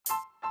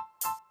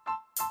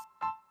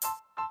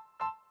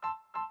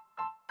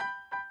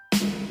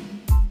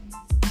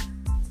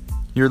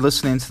You're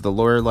listening to the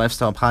Lawyer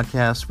Lifestyle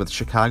Podcast with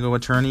Chicago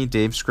attorney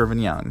Dave Scriven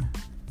Young.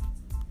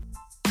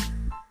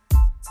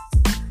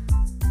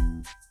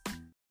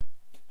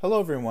 Hello,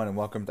 everyone, and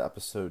welcome to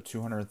episode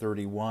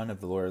 231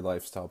 of the Lawyer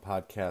Lifestyle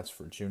Podcast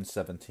for June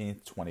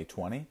 17th,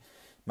 2020.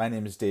 My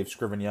name is Dave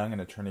Scriven Young, an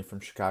attorney from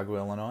Chicago,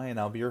 Illinois, and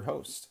I'll be your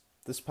host.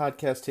 This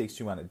podcast takes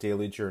you on a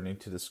daily journey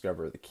to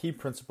discover the key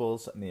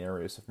principles in the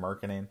areas of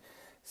marketing,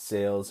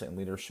 sales, and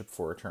leadership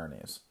for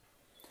attorneys.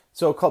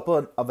 So a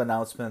couple of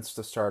announcements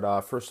to start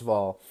off. First of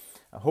all,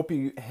 I hope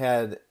you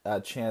had a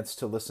chance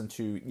to listen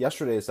to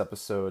yesterday's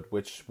episode,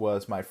 which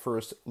was my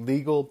first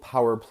Legal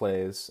Power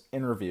Plays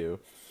interview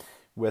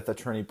with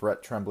attorney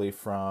Brett Tremblay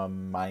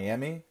from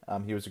Miami.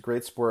 He was a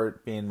great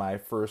sport, being my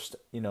first,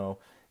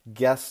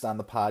 guest on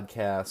the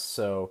podcast.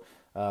 So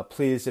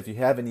please, if you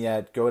haven't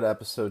yet, go to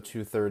episode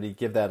 230,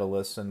 give that a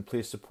listen.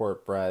 Please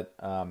support Brett.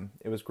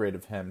 It was great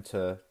of him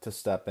to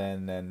step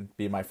in and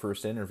be my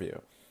first interview.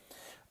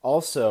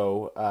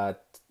 Also,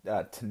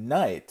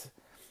 tonight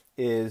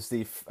is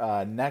the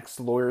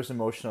next Lawyers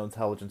Emotional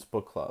Intelligence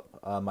Book Club.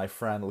 My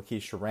friend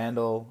Lakeisha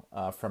Randall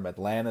from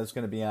Atlanta is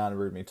going to be on.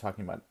 We're going to be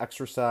talking about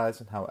exercise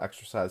and how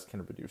exercise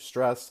can reduce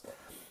stress.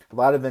 A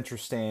lot of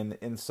interesting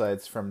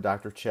insights from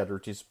Dr.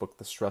 Chatterjee's book,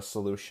 The Stress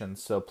Solution.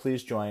 So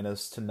please join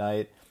us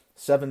tonight,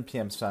 7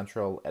 p.m.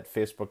 Central at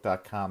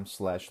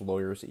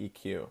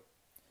facebook.com/lawyersEQ.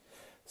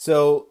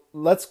 So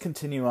let's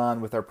continue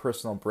on with our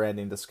personal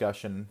branding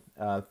discussion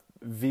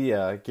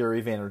via Gary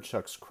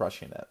Vaynerchuk's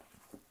Crushing It.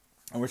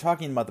 And we're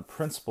talking about the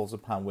principles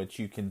upon which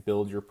you can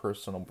build your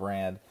personal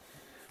brand.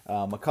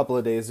 A couple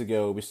of days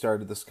ago, we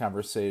started this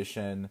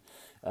conversation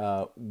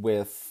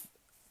with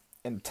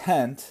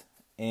intent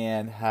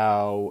and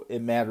how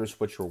it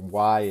matters what your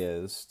why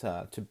is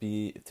to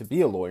be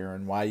a lawyer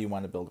and why you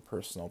want to build a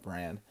personal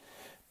brand.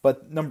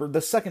 But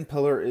the second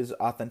pillar is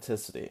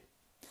authenticity.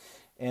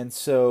 And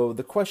so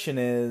the question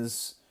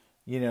is,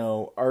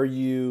 are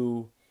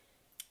you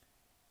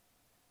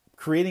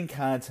creating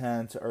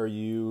content? Are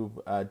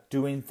you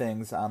doing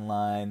things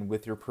online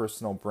with your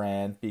personal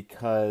brand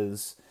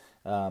because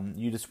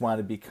you just want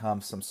to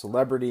become some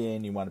celebrity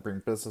and you want to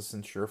bring business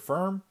into your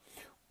firm?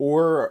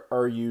 Or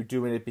are you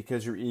doing it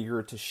because you're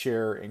eager to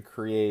share and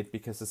create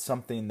because it's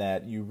something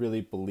that you really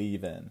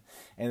believe in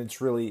and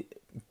it's really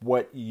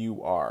what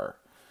you are?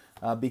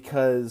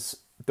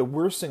 Because the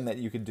worst thing that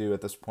you can do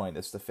at this point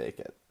is to fake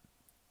it.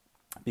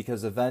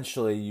 Because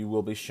eventually you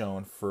will be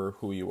shown for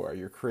who you are.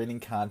 You're creating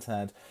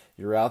content,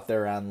 you're out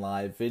there on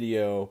live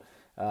video,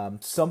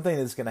 something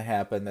is going to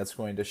happen that's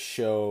going to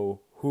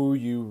show who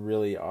you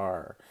really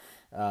are.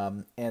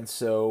 And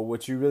so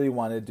what you really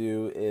want to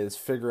do is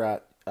figure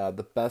out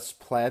the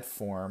best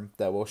platform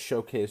that will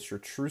showcase your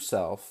true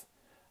self,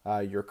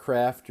 your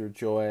craft, your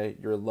joy,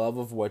 your love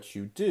of what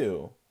you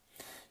do.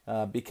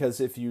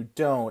 Because if you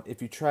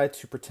try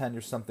to pretend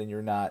you're something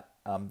you're not,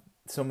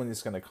 someone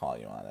is going to call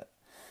you on it.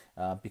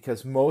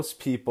 Because most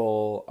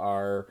people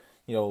are,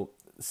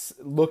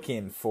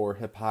 looking for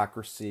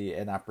hypocrisy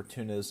and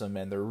opportunism,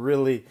 and they're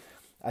really,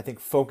 I think,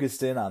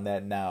 focused in on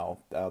that now.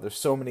 There's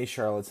so many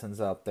charlatans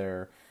out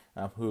there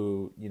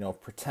who,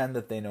 pretend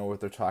that they know what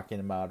they're talking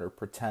about or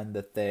pretend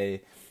that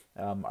they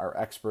are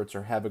experts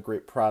or have a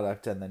great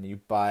product, and then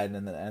you buy it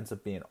and then it ends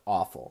up being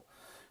awful,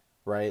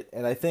 right?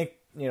 And I think,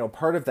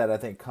 part of that, I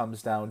think,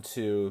 comes down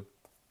to,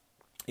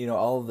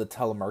 all of the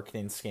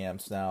telemarketing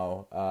scams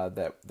now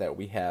that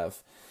we have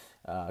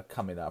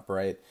coming up,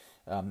 right?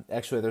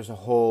 Actually, there's a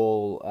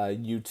whole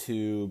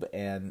YouTube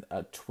and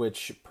a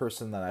Twitch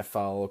person that I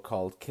follow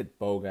called Kit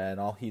Boga, and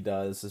all he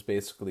does is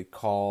basically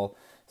call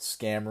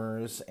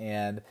scammers,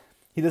 and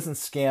he doesn't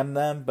scam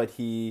them, but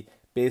he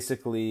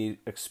basically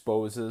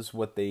exposes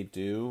what they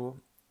do,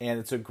 and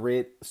it's a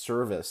great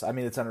service. I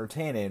mean, it's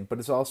entertaining, but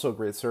it's also a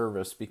great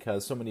service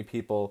because so many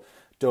people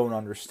don't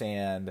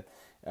understand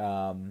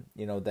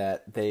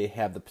that they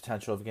have the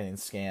potential of getting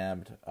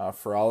scammed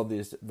for all of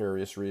these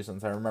various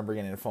reasons. I remember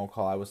getting a phone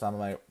call. I was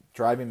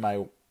driving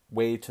my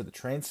way to the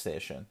train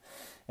station,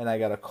 and I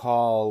got a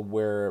call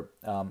where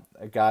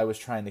a guy was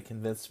trying to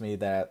convince me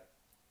that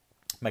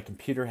my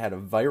computer had a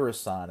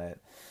virus on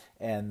it,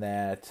 and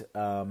that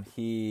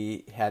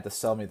he had to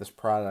sell me this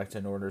product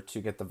in order to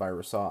get the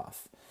virus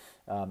off.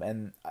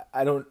 And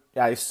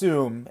I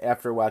assume,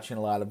 after watching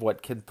a lot of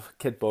what Kit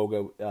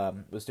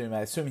Boga was doing,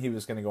 I assume he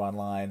was going to go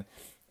online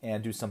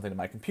and do something to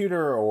my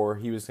computer, or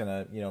he was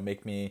going to,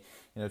 make me,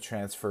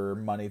 transfer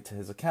money to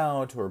his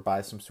account or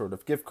buy some sort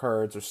of gift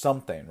cards or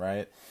something,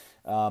 right?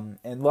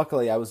 And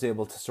luckily I was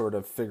able to sort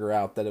of figure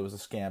out that it was a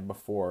scam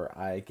before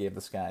I gave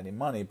this guy any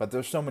money. But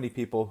there's so many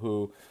people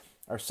who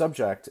are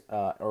subject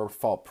or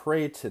fall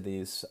prey to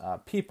these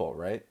people,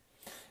 right?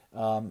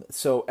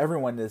 So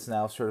everyone is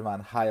now sort of on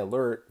high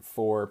alert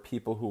for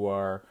people who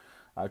are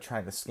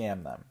trying to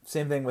scam them.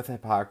 Same thing with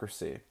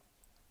hypocrisy.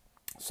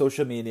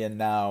 Social media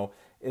now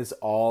is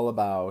all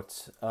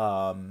about,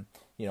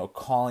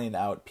 calling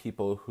out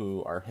people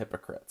who are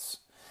hypocrites.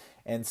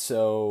 And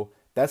so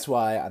that's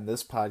why on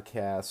this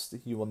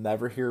podcast, you will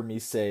never hear me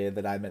say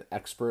that I'm an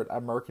expert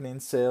on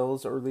marketing,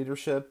 sales, or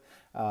leadership.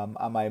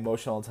 On my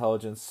emotional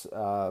intelligence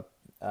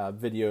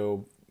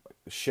video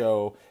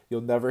show,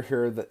 you'll never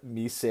hear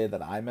me say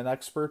that I'm an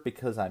expert,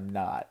 because I'm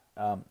not.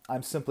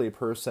 I'm simply a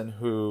person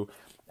who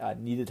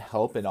needed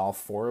help in all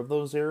four of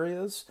those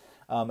areas,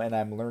 and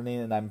I'm learning,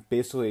 and I'm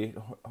basically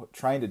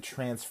trying to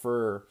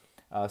transfer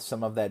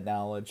some of that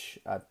knowledge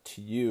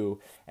to you.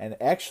 And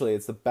actually,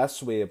 it's the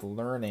best way of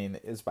learning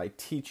is by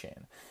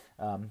teaching.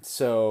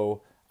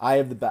 So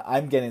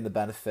I'm getting the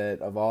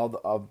benefit of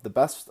of the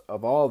best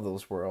of all of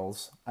those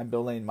worlds. I'm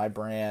building my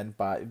brand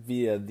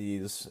via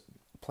these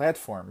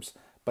platforms,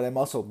 but I'm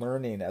also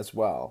learning as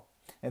well.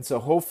 And so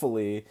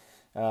hopefully,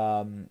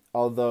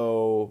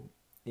 although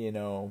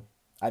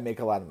I make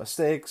a lot of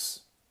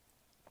mistakes,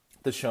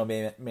 the show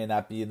may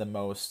not be the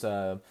most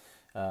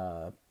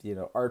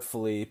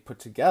artfully put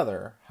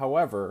together.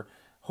 However,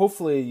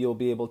 hopefully you'll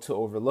be able to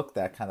overlook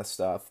that kind of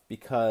stuff,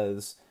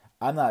 because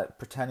I'm not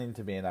pretending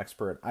to be an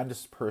expert. I'm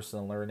just a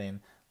person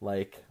learning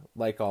like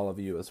all of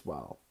you as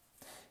well.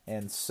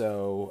 And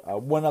so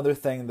one other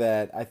thing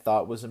that I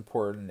thought was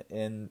important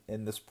in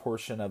this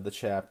portion of the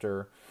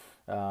chapter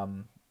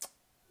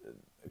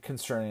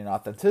concerning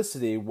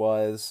authenticity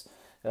was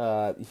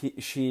Gary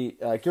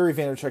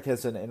Vaynerchuk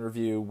has an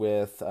interview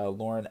with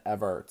Lauren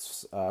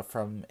Evarts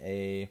from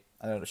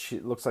I don't know, she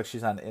looks like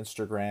she's on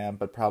Instagram,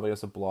 but probably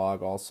has a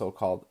blog also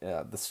called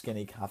The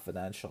Skinny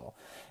Confidential.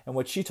 And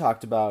what she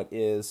talked about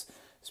is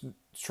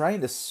trying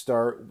to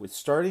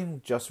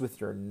starting just with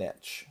your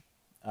niche,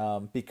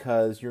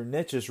 because your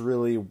niche is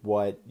really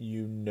what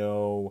you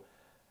know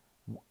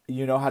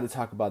how to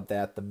talk about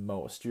that the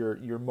most.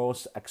 You're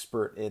most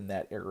expert in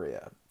that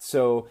area.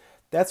 So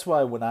that's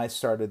why when I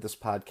started this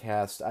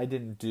podcast, I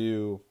didn't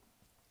do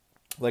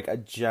like a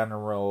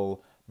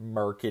general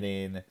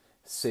marketing,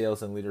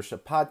 sales, and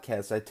leadership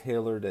podcast. I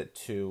tailored it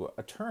to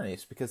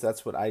attorneys, because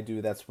that's what I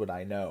do. That's what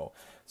I know.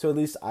 So at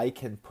least I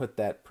can put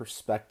that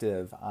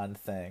perspective on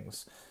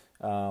things.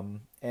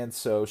 And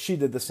so she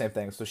did the same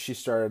thing. So she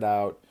started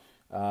out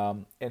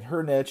in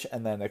her niche,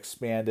 and then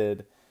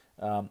expanded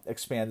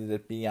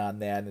it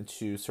beyond that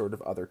into sort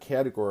of other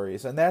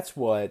categories. And that's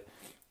what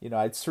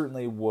I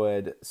certainly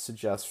would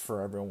suggest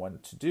for everyone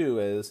to do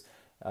is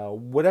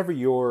whatever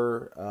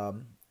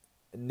your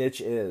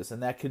niche is,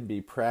 and that can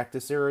be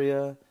practice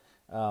area,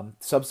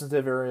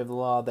 substantive area of the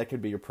law, that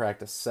could be your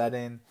practice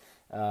setting.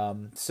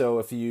 So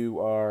if you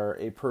are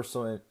a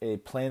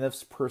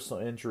plaintiff's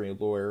personal injury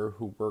lawyer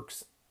who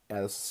works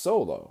as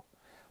solo,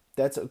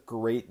 that's a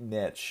great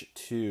niche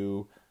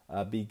to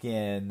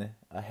begin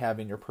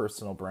having your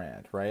personal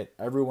brand, right?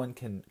 Everyone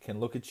can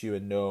look at you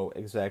and know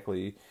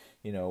exactly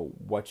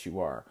what you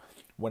are.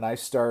 When I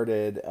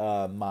started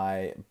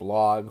my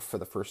blog for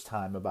the first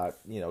time about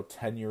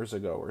 10 years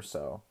ago or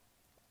so,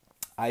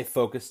 I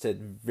focused it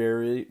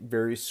very,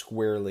 very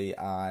squarely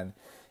on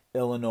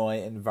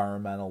Illinois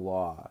environmental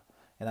law,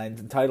 and I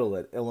entitled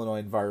it Illinois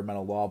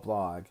Environmental Law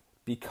Blog,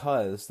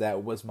 because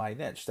that was my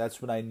niche.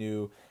 That's when I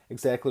knew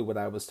exactly what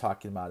I was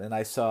talking about. And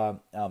I saw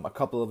a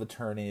couple of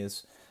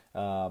attorneys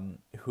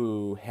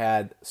who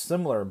had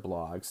similar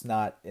blogs,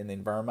 not in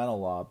environmental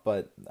law,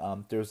 but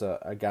there's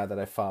a guy that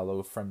I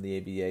follow from the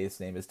ABA. His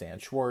name is Dan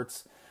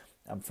Schwartz.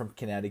 I'm from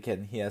Connecticut,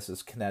 and he has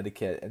his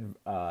Connecticut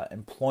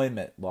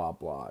employment law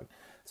blog.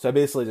 So I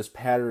basically just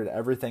patterned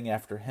everything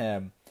after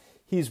him.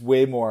 He's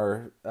way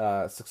more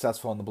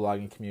successful in the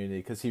blogging community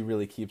because he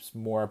really keeps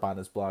more up on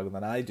his blog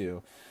than I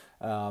do,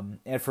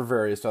 and for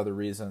various other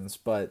reasons.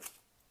 But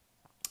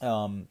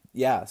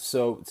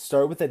so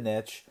start with a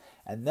niche,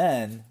 and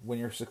then when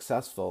you're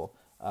successful,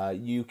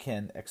 you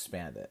can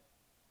expand it.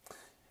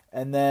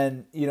 And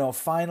then,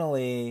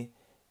 finally,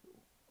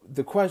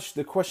 the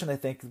question I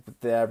think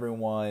that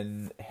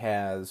everyone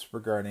has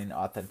regarding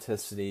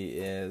authenticity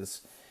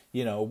is,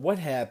 what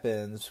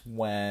happens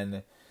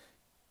when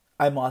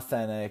I'm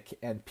authentic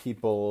and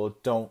people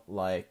don't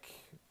like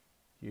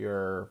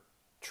your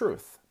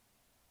truth?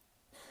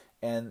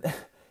 And,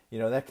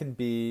 that can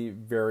be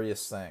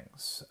various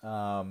things.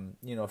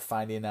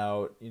 Finding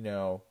out,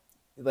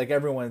 like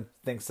everyone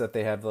thinks that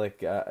they have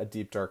like a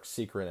deep, dark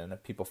secret, and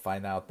if people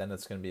find out, then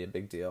it's going to be a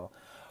big deal.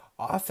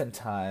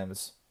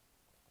 Oftentimes,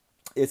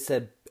 it's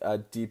a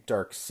deep,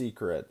 dark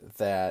secret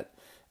that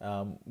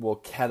will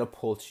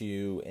catapult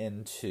you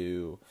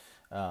into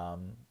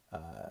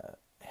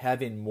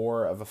having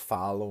more of a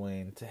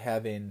following, to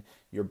having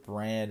your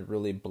brand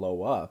really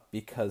blow up,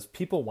 because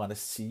people want to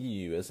see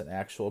you as an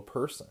actual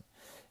person.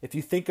 If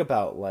you think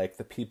about like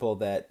the people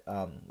that,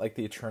 like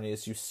the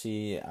attorneys you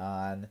see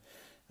on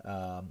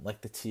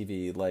like the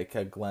TV, like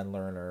Glenn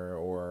Lerner,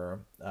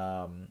 or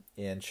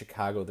in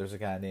Chicago, there's a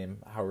guy named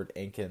Howard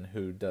Ankin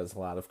who does a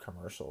lot of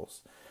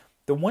commercials.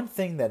 The one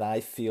thing that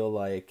I feel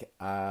like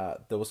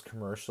those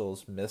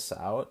commercials miss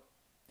out,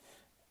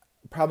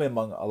 probably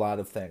among a lot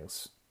of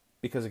things,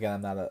 because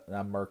again, I'm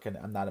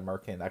not a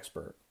marketing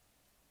expert,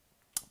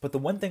 but the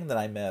one thing that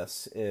I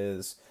miss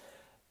is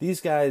these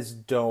guys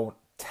don't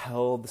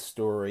tell the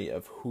story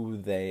of who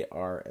they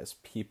are as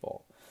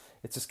people.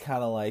 It's just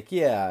kind of like,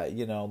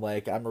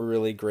 like I'm a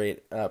really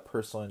great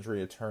personal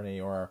injury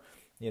attorney, or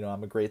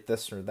I'm a great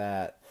this or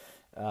that,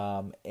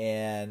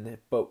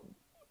 but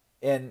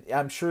and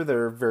I'm sure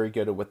they're very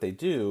good at what they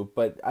do,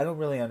 but I don't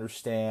really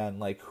understand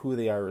like who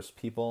they are as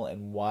people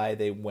and why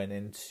they went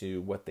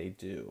into what they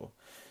do.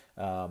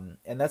 And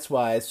that's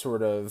why I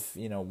sort of,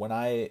 when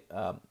I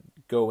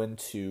go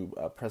into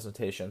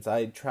presentations,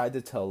 I tried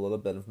to tell a little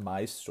bit of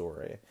my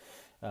story.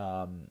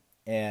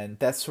 And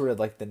that's sort of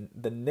like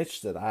the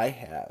niche that I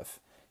have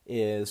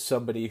is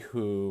somebody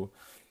who,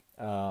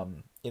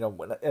 and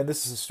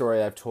this is a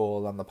story I've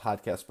told on the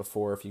podcast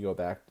before, if you go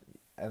back,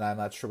 and I'm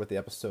not sure what the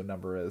episode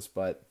number is,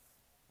 but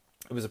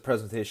it was a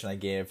presentation I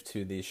gave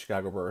to the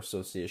Chicago Borough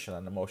Association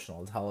on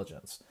emotional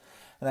intelligence.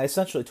 And I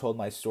essentially told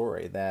my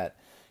story that,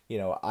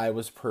 I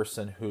was a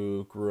person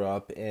who grew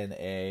up in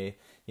a,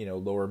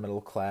 lower middle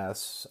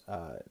class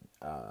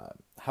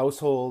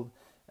household,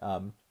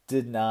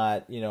 did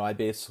not, I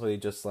basically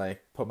just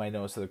like put my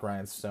nose to the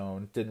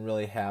grindstone, didn't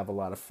really have a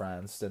lot of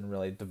friends, didn't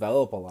really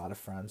develop a lot of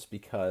friends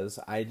because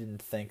I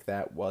didn't think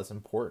that was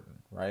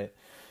important, right?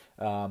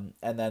 And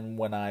then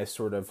when I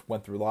sort of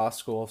went through law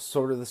school,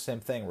 sort of the same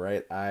thing,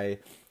 right? I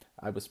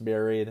was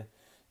married,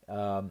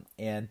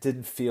 and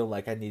didn't feel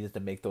like I needed to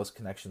make those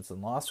connections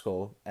in law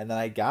school. And then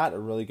I got a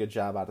really good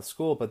job out of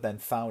school, but then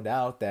found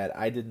out that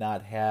I did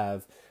not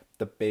have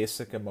the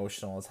basic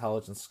emotional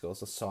intelligence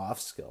skills, the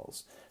soft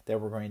skills that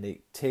were going to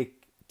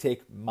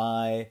take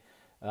my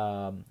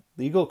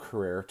legal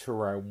career to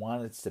where I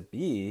wanted to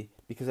be,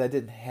 because I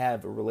didn't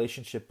have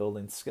relationship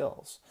building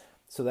skills.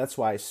 So that's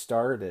why I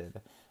started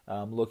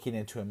looking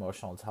into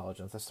emotional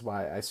intelligence. That's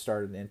why I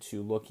started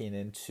into looking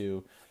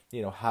into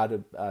how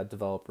to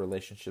develop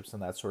relationships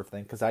and that sort of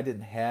thing, because I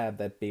didn't have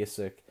that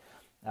basic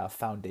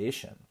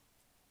foundation,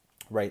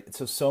 right?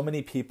 So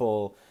many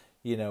people,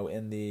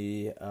 in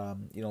the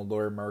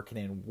lawyer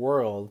marketing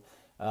world,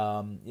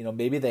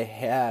 maybe they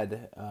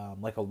had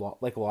like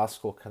law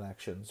school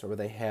connections, or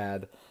they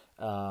had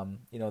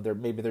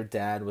maybe their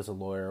dad was a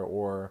lawyer,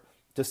 or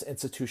just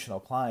institutional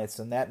clients,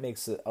 and that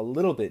makes it a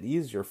little bit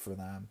easier for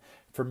them.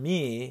 For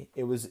me,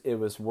 it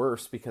was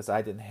worse because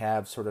I didn't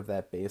have sort of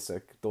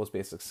those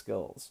basic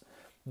skills.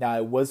 Now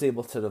I was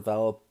able to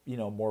develop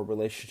more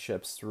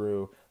relationships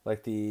through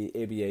like the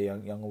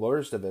ABA Young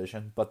Lawyers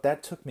Division, but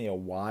that took me a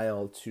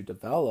while to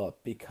develop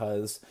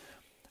because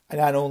I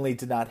not only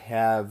did not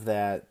have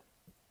that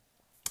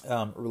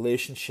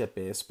relationship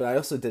base, but I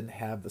also didn't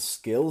have the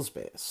skills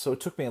base. So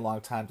it took me a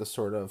long time to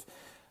sort of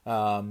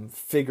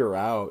figure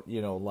out,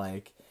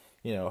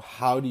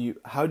 how do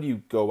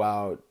you go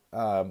out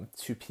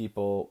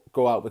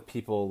go out with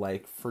people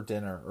like for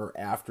dinner or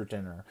after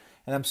dinner.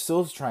 And I'm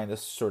still trying to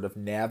sort of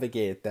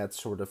navigate that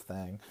sort of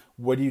thing.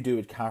 What do you do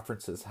at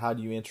conferences? How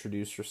do you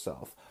introduce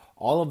yourself?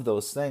 All of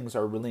those things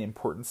are really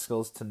important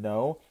skills to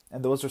know,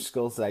 and those are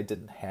skills that I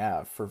didn't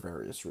have for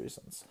various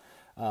reasons.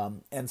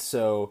 And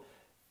so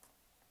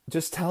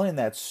just telling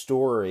that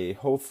story,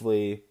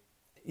 hopefully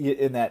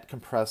in that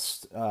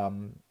compressed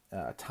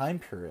time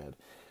period,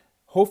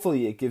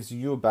 hopefully it gives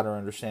you a better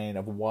understanding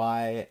of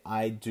why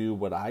I do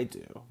what I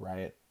do,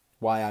 right?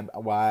 Why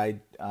I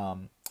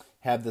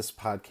have this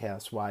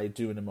podcast, why I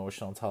do an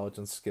emotional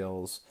intelligence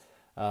skills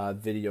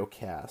video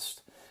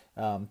cast,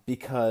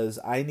 because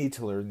I need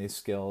to learn these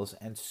skills,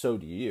 and so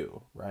do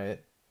you,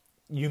 right?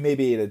 You may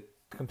be at a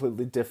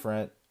completely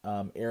different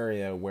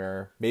area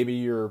where maybe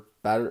you're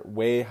better,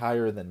 way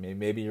higher than me.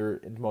 Maybe your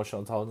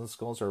emotional intelligence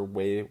skills are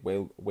way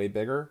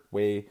bigger,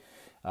 way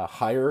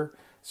higher,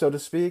 so to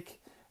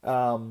speak.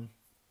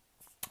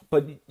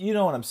 But you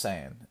know what I'm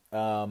saying.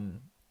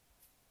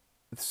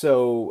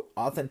 So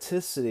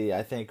authenticity,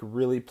 I think,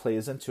 really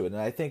plays into it.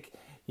 And I think,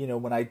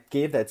 when I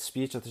gave that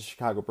speech at the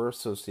Chicago Borough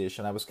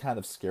Association, I was kind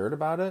of scared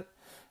about it.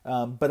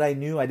 But I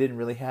knew I didn't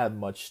really have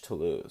much to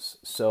lose.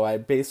 So I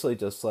basically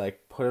just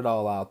like put it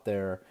all out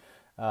there.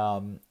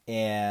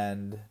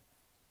 And,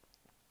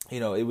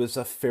 it was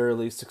a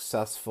fairly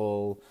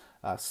successful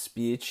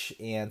speech,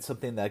 and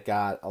something that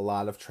got a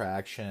lot of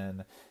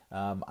traction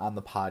on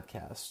the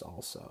podcast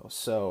also.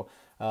 So,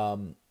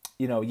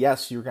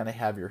 yes, you're going to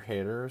have your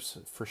haters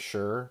for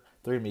sure.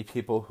 There are going to be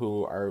people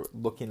who are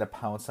looking to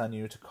pounce on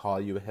you, to call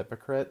you a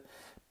hypocrite.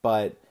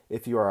 But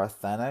if you are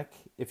authentic,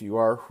 if you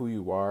are who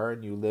you are,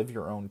 and you live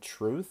your own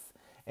truth,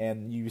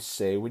 and you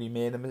say when you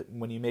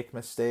make a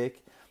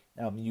mistake,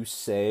 you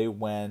say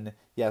when,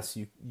 yes,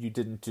 you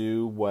didn't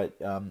do what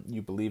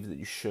you believe that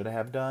you should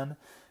have done,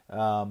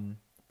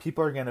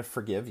 people are going to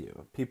forgive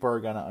you. People are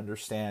going to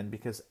understand,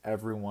 because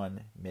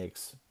everyone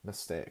makes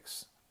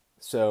mistakes.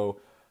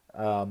 So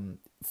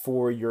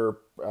for your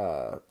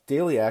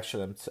daily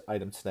action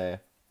item today,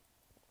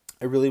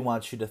 I really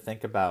want you to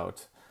think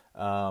about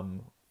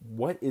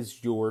what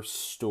is your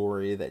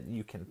story that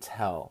you can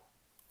tell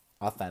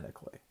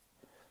authentically.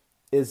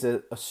 Is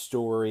it a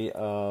story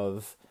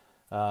of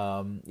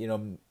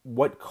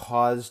what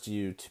caused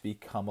you to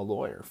become a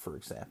lawyer, for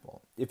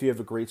example? If you have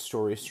a great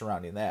story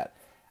surrounding that.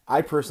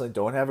 I personally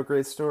don't have a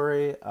great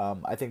story.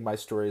 I think my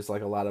story is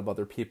like a lot of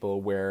other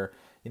people, where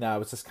I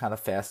was just kind of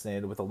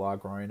fascinated with the law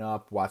growing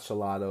up, watched a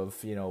lot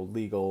of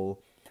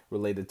legal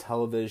related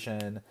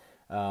television,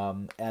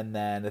 and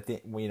then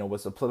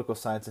was a political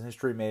science and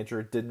history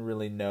major. Didn't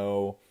really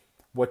know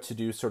what to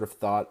do sort of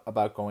thought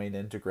about going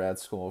into grad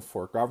school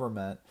for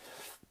government,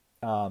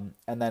 and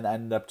then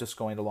ended up just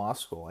going to law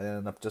school. I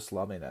ended up just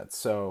loving it.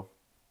 So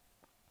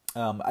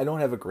I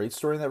don't have a great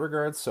story in that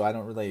regard, so I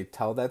don't really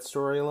tell that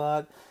story a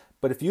lot.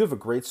 But if you have a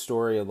great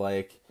story,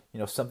 like,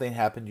 something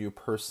happened to you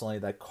personally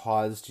that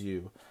caused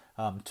you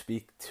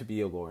to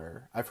be a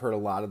lawyer, I've heard a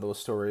lot of those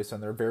stories,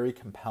 and they're very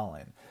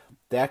compelling.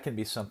 That can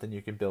be something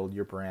you can build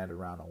your brand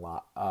around a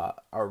lot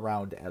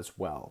around as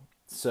well.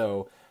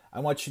 So I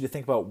want you to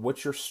think about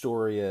what your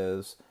story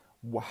is,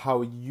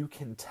 how you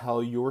can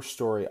tell your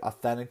story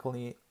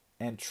authentically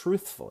and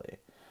truthfully,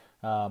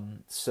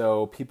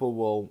 so people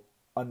will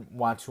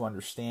want to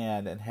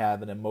understand and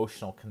have an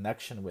emotional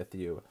connection with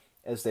you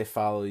as they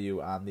follow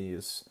you on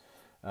these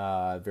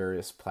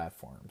various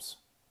platforms.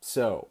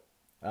 So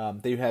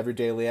there you have your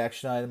daily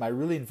action item. I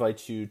really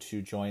invite you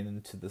to join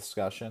into the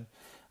discussion.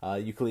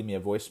 You can leave me a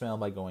voicemail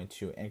by going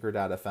to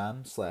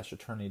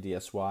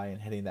anchor.fm/attorneydsy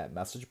and hitting that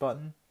message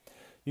button.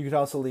 You could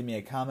also leave me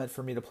a comment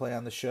for me to play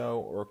on the show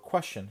or a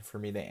question for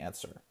me to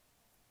answer.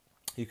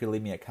 You could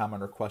leave me a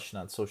comment or question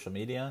on social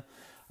media.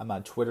 I'm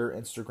on Twitter,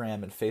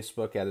 Instagram, and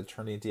Facebook at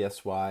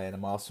AttorneyDSY, and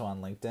I'm also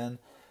on LinkedIn.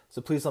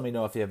 So please let me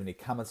know if you have any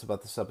comments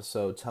about this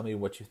episode. Tell me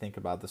what you think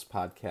about this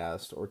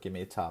podcast, or give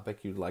me a topic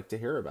you'd like to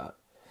hear about.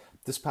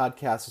 This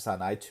podcast is on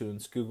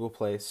iTunes, Google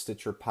Play,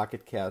 Stitcher,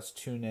 Pocket Cast,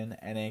 TuneIn,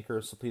 and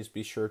Anchor, so please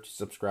be sure to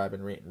subscribe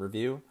and rate and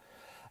review.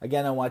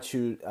 Again, I want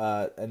to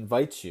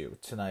invite you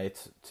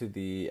tonight to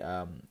the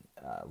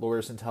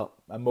Lawyers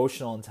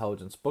Emotional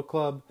Intelligence Book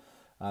Club.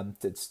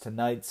 It's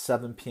tonight,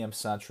 7 p.m.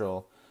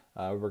 Central.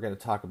 We're going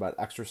to talk about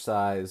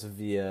exercise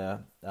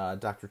via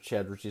Dr.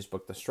 Chad Ritchie's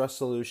book, The Stress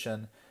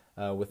Solution,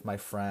 with my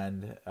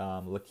friend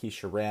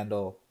Lakeisha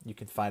Randall. You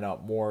can find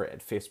out more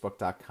at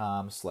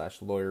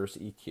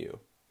facebook.com/lawyerseq.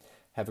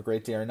 Have a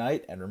great day or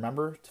night, and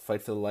remember to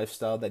fight for the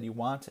lifestyle that you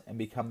want and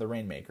become the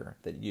rainmaker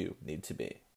that you need to be.